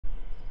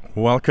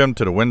Welcome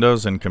to the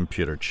Windows and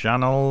Computer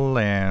channel,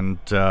 and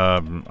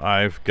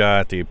I've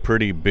got a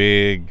pretty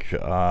big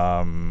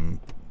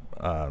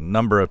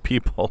number of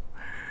people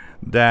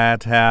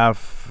that have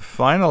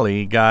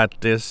finally got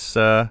this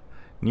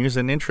news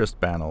and interest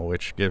panel,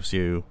 which gives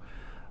you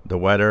the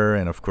weather,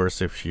 and of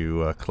course if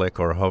you click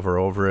or hover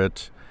over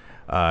it,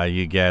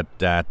 you get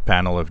that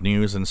panel of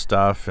news and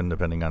stuff, and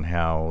depending on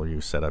how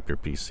you set up your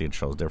PC, it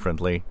shows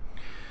differently.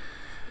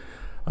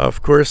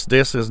 Of course,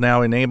 this is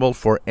now enabled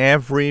for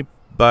everybody,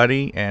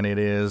 and it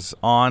is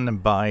on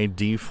by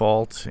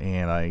default,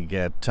 and I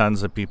get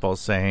tons of people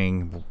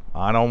saying,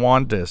 I don't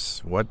want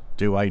this. What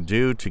do I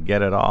do to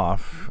get it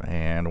off?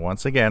 And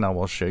once again, I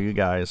will show you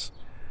guys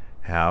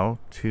how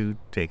to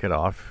take it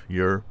off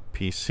your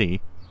PC.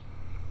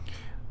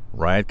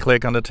 Right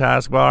click on the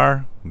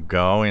taskbar,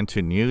 go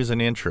into news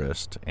and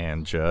interest,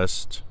 and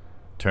just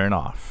turn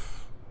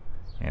off,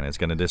 and it's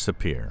going to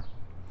disappear.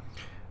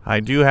 I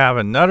do have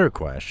another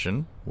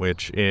question,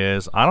 which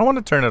is, I don't want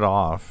to turn it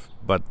off,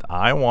 but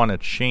I want to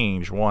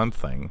change one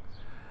thing.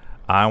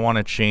 I want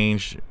to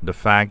change the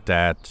fact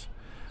that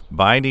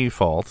by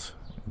default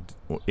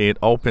it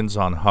opens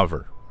on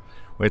hover,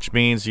 which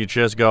means you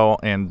just go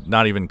and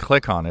not even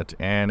click on it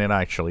and it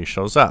actually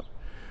shows up,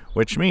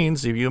 which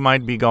means if you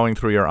might be going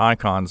through your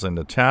icons in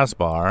the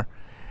taskbar,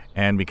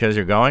 and because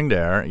you're going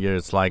there,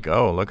 it's like,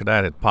 oh, look at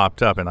that, it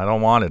popped up, and I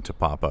don't want it to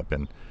pop up.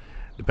 And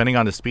depending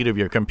on the speed of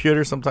your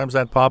computer, sometimes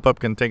that pop-up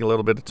can take a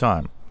little bit of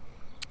time.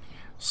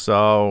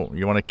 So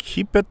you want to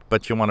keep it,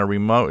 but you want to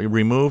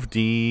remove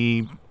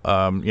the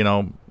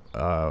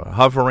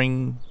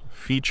hovering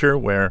feature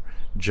where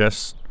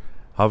just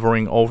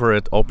hovering over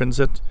it opens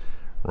it.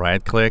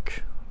 Right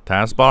click,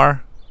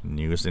 taskbar,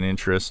 news and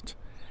interest,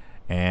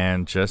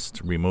 and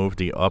just remove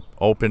the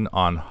open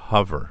on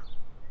hover.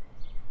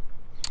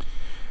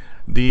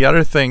 The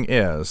other thing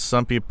is,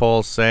 some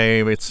people say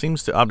it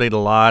seems to update a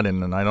lot,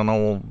 and I don't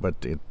know, but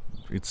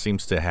it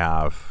seems to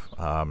have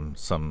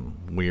some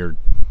weird,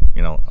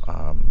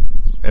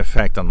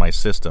 effect on my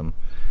system.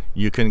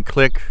 You can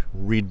click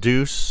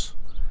reduce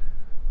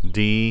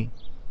the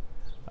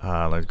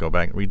let's go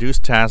back, reduce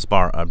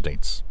taskbar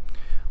updates.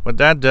 What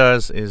that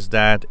does is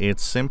that it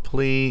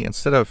simply,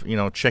 instead of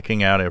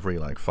checking out every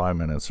like 5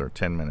 minutes or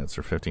 10 minutes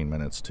or 15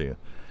 minutes to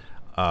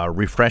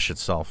refresh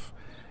itself,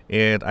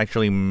 it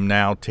actually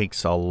now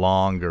takes a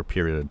longer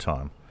period of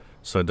time,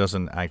 so it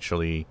doesn't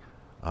actually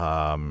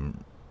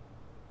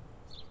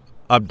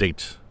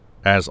update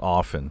as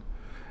often.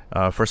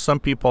 For some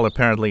people,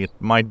 apparently it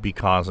might be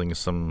causing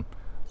some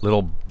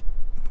little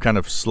kind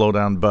of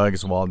slowdown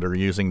bugs while they're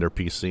using their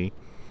PC,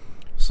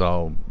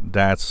 so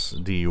that's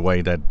the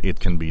way that it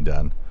can be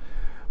done.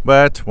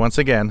 But once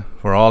again,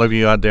 for all of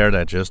you out there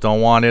that just don't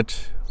want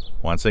it,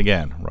 once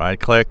again, right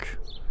click,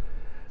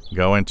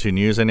 go into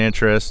news and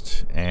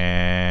interest,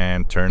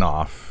 and turn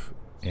off,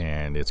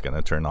 and it's going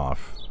to turn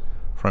off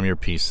from your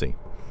PC.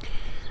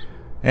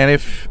 And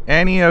if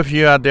any of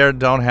you out there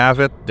don't have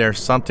it, there's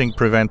something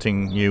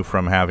preventing you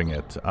from having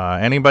it.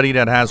 Anybody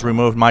that has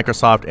removed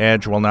Microsoft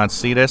Edge will not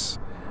see this.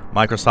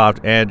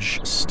 Microsoft Edge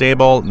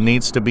Stable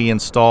needs to be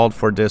installed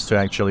for this to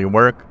actually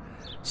work.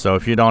 So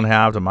if you don't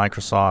have the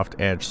Microsoft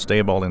Edge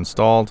Stable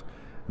installed,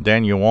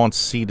 then you won't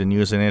see the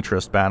news and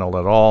interest panel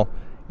at all.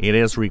 It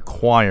is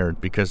required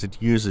because it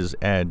uses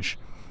Edge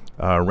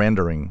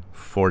rendering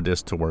for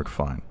this to work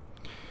fine.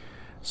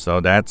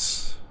 So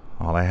that's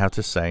all I have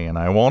to say, and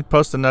I won't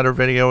post another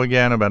video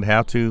again about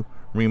how to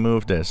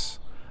remove this.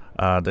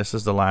 This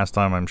is the last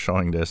time I'm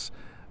showing this.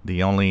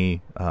 The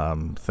only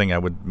thing I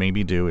would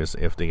maybe do is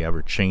if they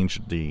ever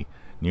change the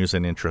news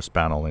and interest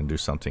panel and do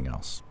something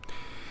else.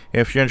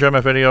 If you enjoy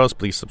my videos,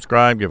 please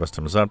subscribe, give us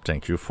thumbs up.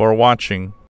 Thank you for watching.